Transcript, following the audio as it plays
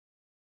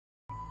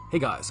Hey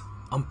guys,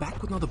 I'm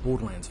back with another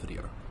Borderlands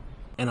video,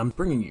 and I'm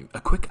bringing you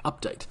a quick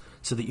update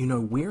so that you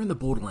know where in the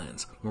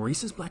Borderlands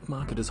Maurice's black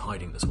market is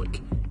hiding this week,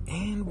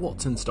 and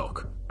what's in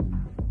stock.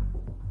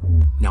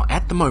 Now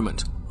at the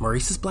moment,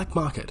 Maurice's black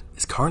market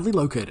is currently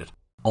located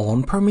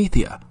on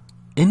Promethea,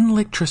 in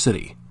Lectra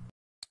City.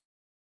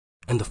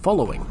 And the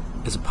following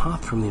is a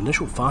path from the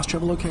initial fast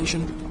travel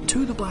location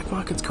to the black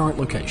market's current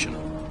location.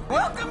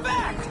 Welcome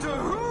back to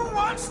Who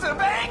Wants to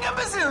Bang a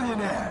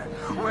Bazillionaire,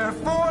 where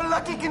 4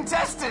 lucky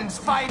contestants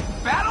fight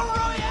Battle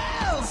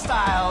Royale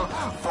style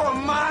for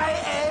my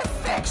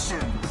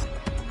affections.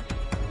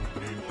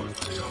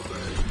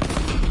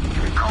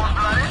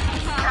 Cold-blooded,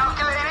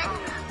 calculating,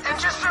 and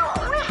just a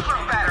whiff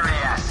of battery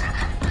acid.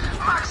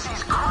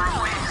 Moxie's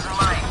crew is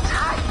my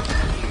type.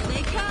 Here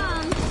they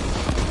come.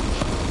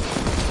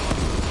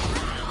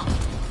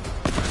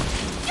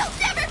 You'll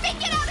never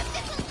make it out of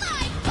this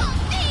alive,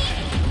 Bumpy!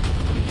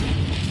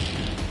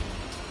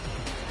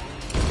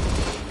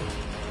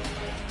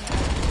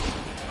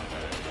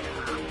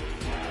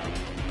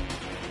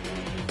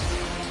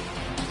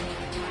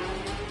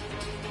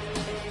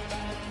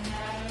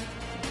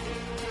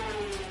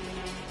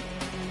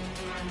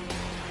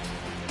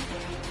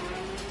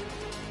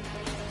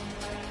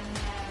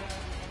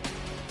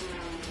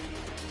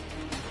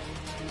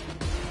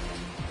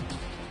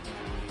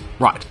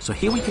 Right, so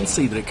here we can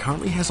see that it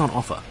currently has on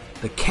offer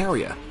the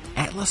Carrier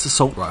Atlas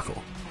Assault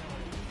Rifle,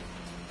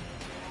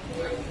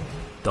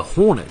 the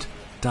Hornet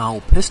Dahl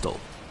Pistol,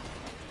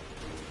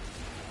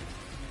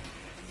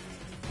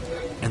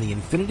 and the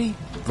Infinity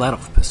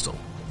Vladoff Pistol.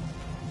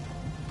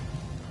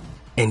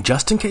 And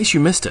just in case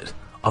you missed it,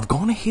 I've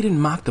gone ahead and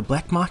marked the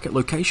black market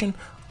location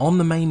on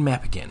the main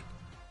map again.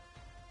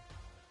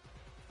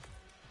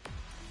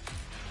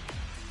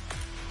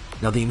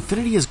 Now the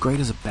Infinity is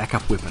great as a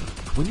backup weapon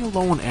for when you're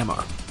low on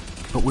ammo,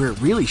 but where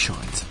it really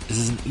shines is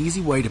as an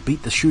easy way to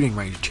beat the shooting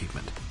range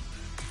achievement.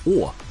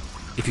 Or,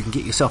 if you can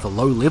get yourself a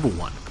low level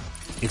one,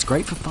 it's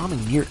great for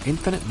farming near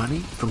infinite money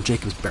from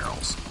Jacob's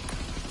barrels.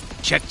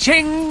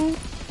 Cha-ching!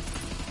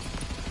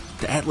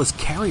 The Atlas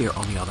Carrier,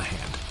 on the other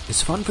hand,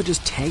 is fun for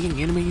just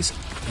tagging enemies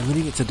and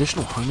letting its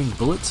additional homing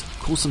bullets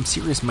cause some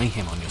serious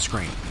mayhem on your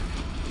screen.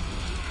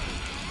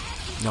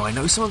 Now I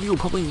know some of you will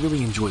probably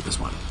really enjoy this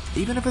one,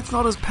 even if it's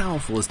not as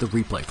powerful as the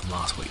replay from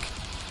last week.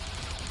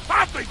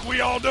 I think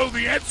we all know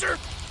the answer.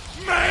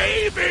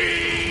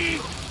 Maybe!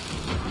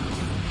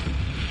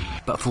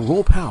 But for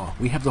raw power,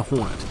 we have the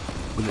Hornet,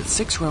 with its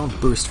 6-round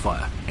burst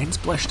fire and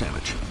splash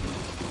damage.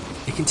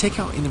 It can take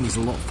out enemies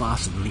a lot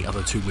faster than the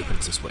other 2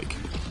 weapons this week.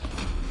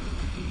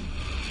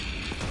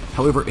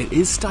 However, it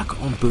is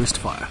stuck on burst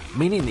fire,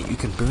 meaning that you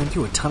can burn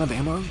through a ton of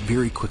ammo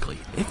very quickly,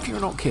 if you're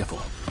not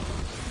careful.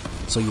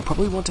 So you'll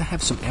probably want to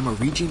have some ammo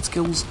regen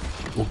skills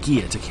or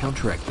gear to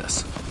counteract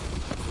this.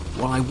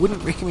 While I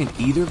wouldn't recommend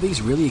either of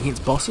these really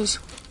against bosses,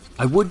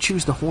 I would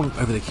choose the Hornet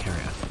over the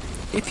Carrier,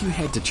 if you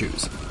had to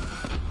choose.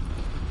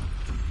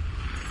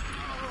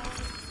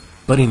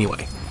 But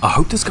anyway, I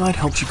hope this guide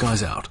helps you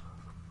guys out.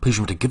 Please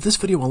remember to give this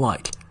video a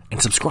like,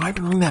 and subscribe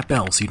and ring that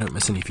bell so you don't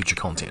miss any future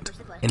content.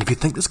 And if you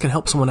think this can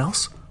help someone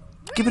else,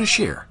 give it a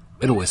share,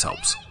 it always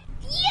helps.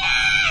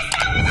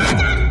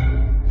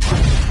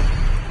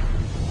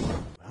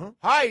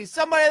 Hi,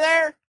 somebody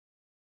there?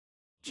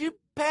 Did you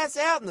pass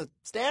out in the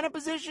stand-up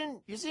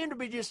position? You seem to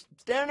be just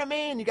staring at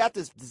me and you got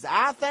this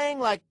eye thing,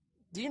 like,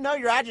 do you know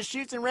your eye just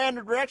shoots in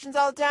random directions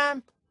all the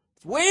time?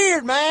 It's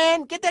weird,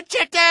 man. Get that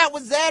checked out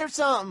with that or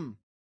something.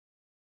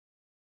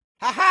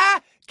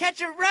 Ha-ha!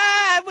 Catch a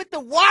ride with the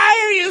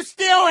Why Are You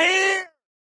Still Here?